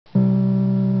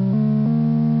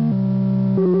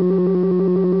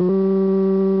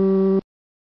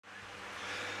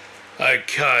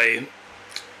Okay,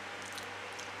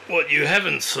 what you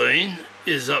haven't seen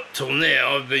is up till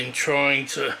now I've been trying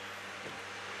to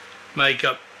make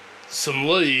up some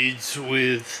leads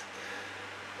with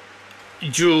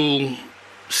dual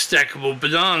stackable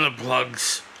banana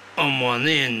plugs on one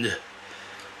end,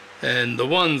 and the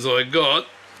ones I got,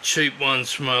 cheap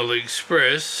ones from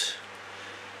AliExpress,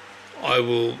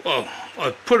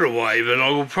 I put away, but I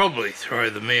will probably throw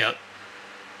them out.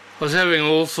 I was having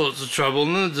all sorts of trouble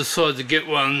and then I decided to get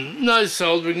one, no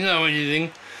soldering, no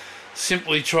anything,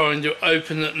 simply trying to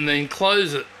open it and then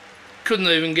close it. Couldn't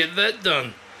even get that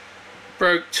done.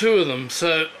 Broke two of them,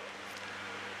 so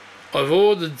I've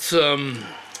ordered some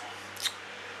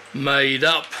made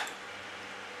up.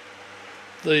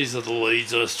 These are the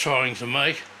leads I was trying to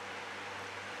make.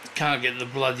 Can't get the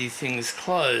bloody things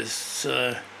closed,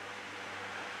 so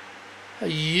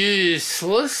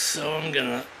useless. So I'm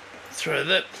gonna throw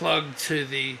that plug to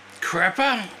the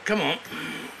crapper. Come on,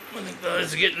 I think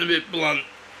those are getting a bit blunt.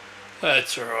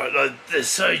 That's alright, they're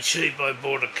so cheap I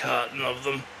bought a carton of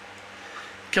them.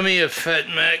 Come here, Fat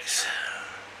Max.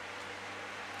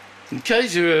 In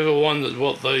case you ever wondered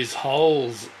what these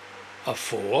holes are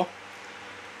for,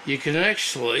 you can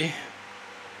actually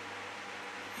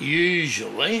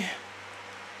usually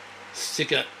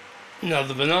stick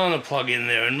another banana plug in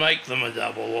there and make them a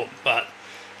double, but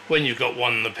when you've got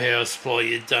one in the power supply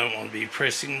you don't want to be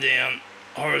pressing down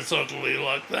horizontally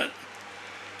like that.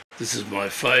 This is my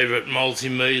favourite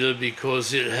multimeter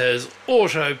because it has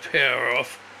auto power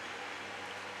off.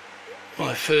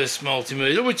 My first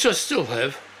multimeter, which I still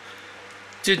have,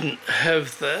 didn't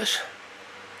have that,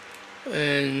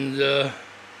 and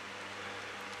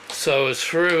so it's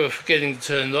forever for getting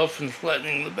turned off and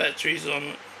flattening the batteries on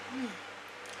it.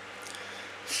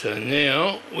 So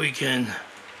now we can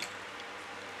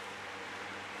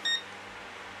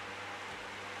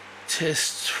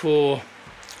test for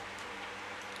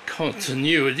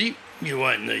continuity. You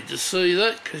won't need to see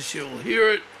that because you'll hear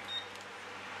it.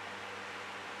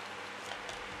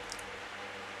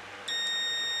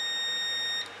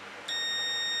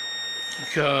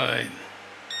 Okay,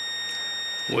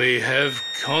 we have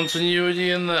continuity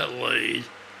in that lead.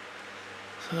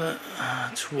 So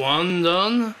that's one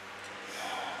done.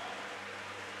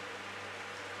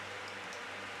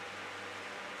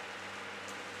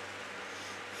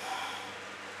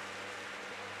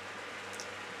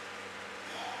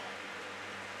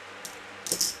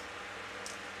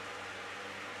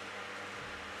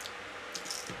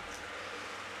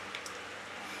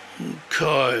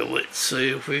 Okay, let's see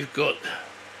if we've got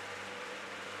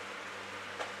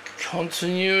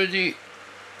continuity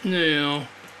now.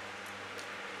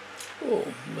 Oh,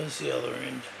 where's the other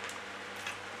end?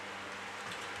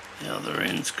 The other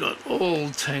end's got all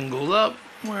tangled up.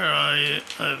 Where are you?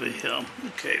 Over here.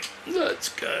 Okay, let's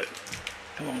go.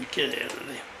 Come on, get out of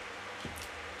there.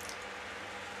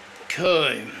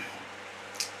 Okay.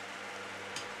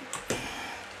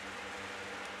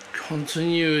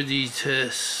 Continuity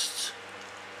test.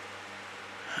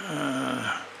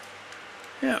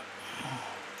 Yeah.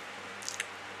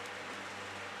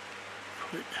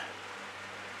 Put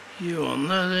you on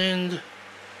that end.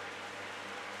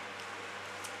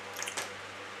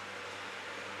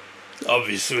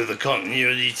 Obviously with the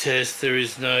continuity test there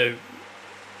is no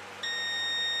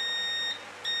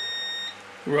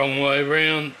wrong way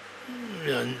round.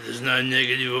 There's no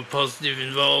negative or positive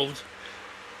involved.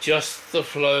 Just the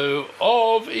flow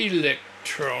of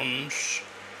electrons.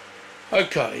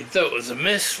 Okay, that was a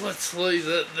mess. Let's leave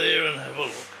that there and have a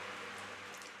look.